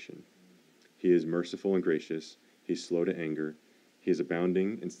fourth generation. He is merciful and gracious. He is slow to anger. He is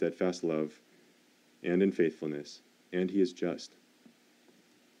abounding in steadfast love and in faithfulness, and he is just.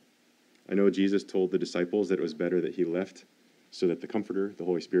 I know Jesus told the disciples that it was better that he left so that the Comforter, the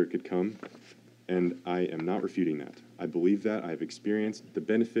Holy Spirit, could come, and I am not refuting that. I believe that. I have experienced the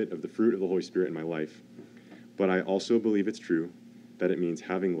benefit of the fruit of the Holy Spirit in my life, but I also believe it's true that it means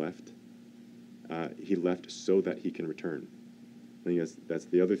having left, he left so that he can return. I think that's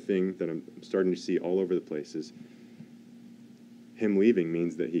the other thing that I'm starting to see all over the place is him leaving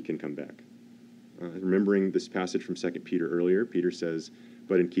means that he can come back. Remembering this passage from 2 Peter earlier, Peter says,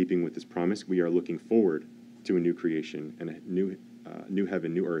 but in keeping with this promise, we are looking forward to a new creation and a new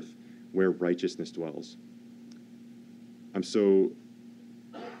heaven, new earth, where righteousness dwells. I'm so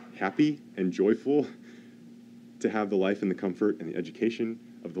happy and joyful to have the life and the comfort and the education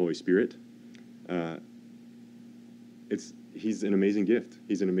of the Holy Spirit. He's an amazing gift.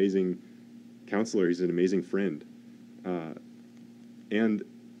 He's an amazing counselor. He's an amazing friend. And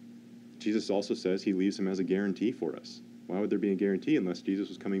Jesus also says he leaves him as a guarantee for us. Why would there be a guarantee unless Jesus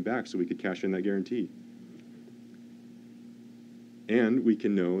was coming back so we could cash in that guarantee? And we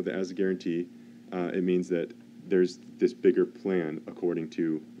can know that as a guarantee, it means that there's this bigger plan according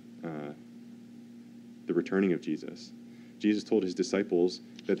to the returning of Jesus. Jesus told his disciples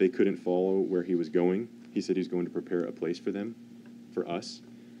that they couldn't follow where he was going. He said he was going to prepare a place for them, for us.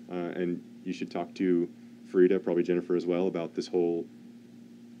 And you should talk to Frida, probably Jennifer as well, about the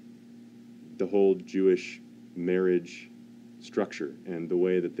whole Jewish marriage structure and the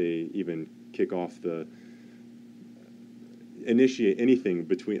way that they even kick off initiate anything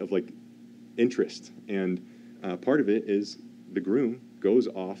of like interest. And part of it is the groom goes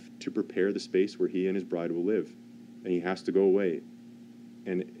off to prepare the space where he and his bride will live. And he has to go away.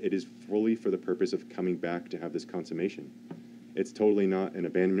 And it is fully for the purpose of coming back to have this consummation. It's totally not an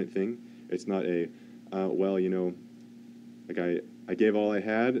abandonment thing. It's not I gave all I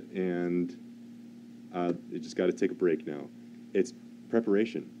had, and I just got to take a break now. It's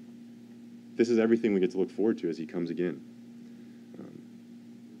preparation. This is everything we get to look forward to as he comes again.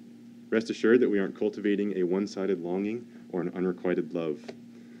 Rest assured that we aren't cultivating a one-sided longing or an unrequited love.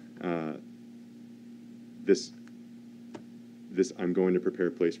 This I'm going to prepare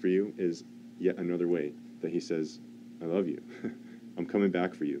a place for you is yet another way that he says, I love you. I'm coming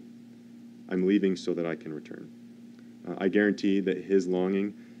back for you. I'm leaving so that I can return. I guarantee that his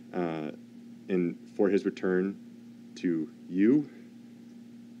longing and for his return to you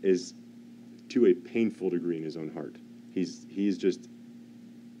is to a painful degree in his own heart. He's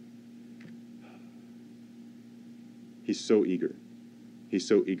so eager. He's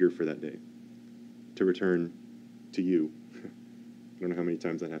so eager for that day to return to you. I don't know how many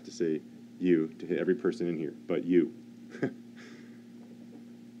times I'd have to say you to every person in here, but you.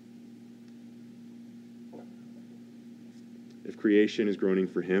 If creation is groaning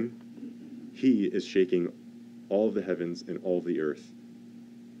for him, he is shaking all of the heavens and all of the earth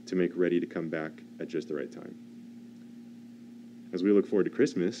to make ready to come back at just the right time. As we look forward to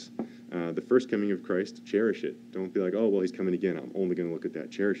Christmas, the first coming of Christ, cherish it. Don't be like, oh, well, he's coming again. I'm only going to look at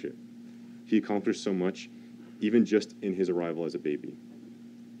that. Cherish it. He accomplished so much, even just in his arrival as a baby.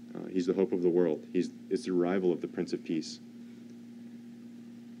 He's the hope of the world. It's the arrival of the Prince of Peace.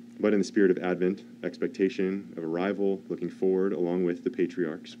 But in the spirit of Advent, expectation of arrival, looking forward, along with the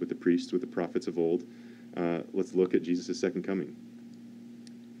patriarchs, with the priests, with the prophets of old, let's look at Jesus' second coming.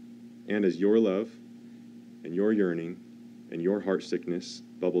 And as your love and your yearning and your heart sickness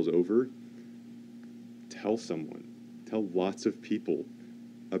bubbles over, tell someone, tell lots of people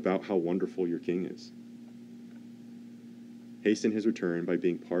about how wonderful your King is. Hasten his return by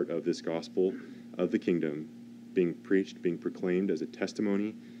being part of this gospel of the kingdom, being preached, being proclaimed as a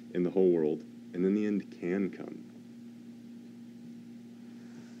testimony in the whole world, and then the end can come.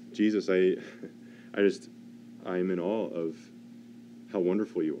 Jesus, I'm in awe of how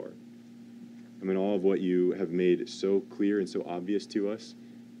wonderful you are. I'm in awe of what you have made so clear and so obvious to us,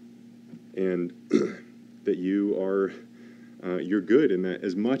 and that you're good, and that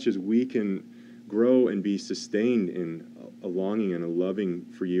as much as we can grow and be sustained in a longing and a loving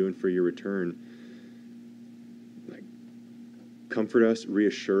for you and for your return, comfort us,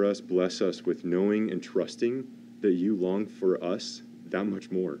 reassure us, bless us with knowing and trusting that you long for us that much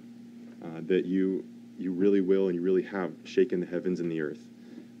more, that you you really will and you really have shaken the heavens and the earth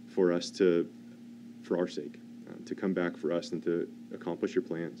for us for our sake, to come back for us and to accomplish your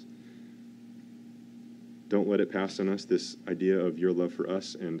plans. Don't let it pass on us, this idea of your love for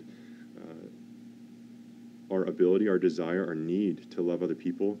us and our ability, our desire, our need to love other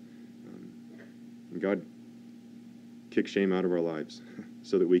people. And God, kick shame out of our lives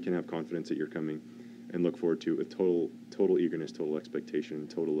so that we can have confidence that you're coming and look forward to a total eagerness, total expectation, and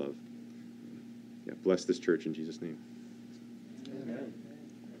total love. Yeah, bless this church in Jesus' name. Amen.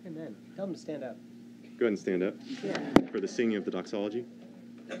 Amen. Tell them to stand up. Go ahead and stand up Yeah. for the singing of the doxology.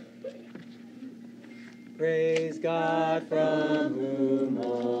 Praise God from whom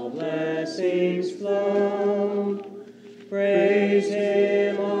all blessings flow. Praise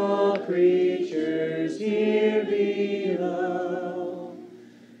Him, all creatures here below.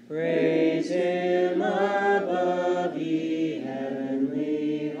 Praise Him above, ye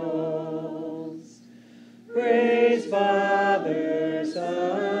heavenly hosts. Praise Father,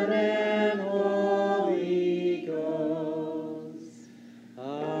 Son, and Holy Ghost.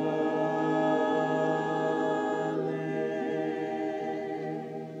 Amen.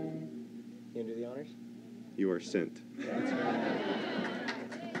 You gonna do the honors? You are sent. That's right.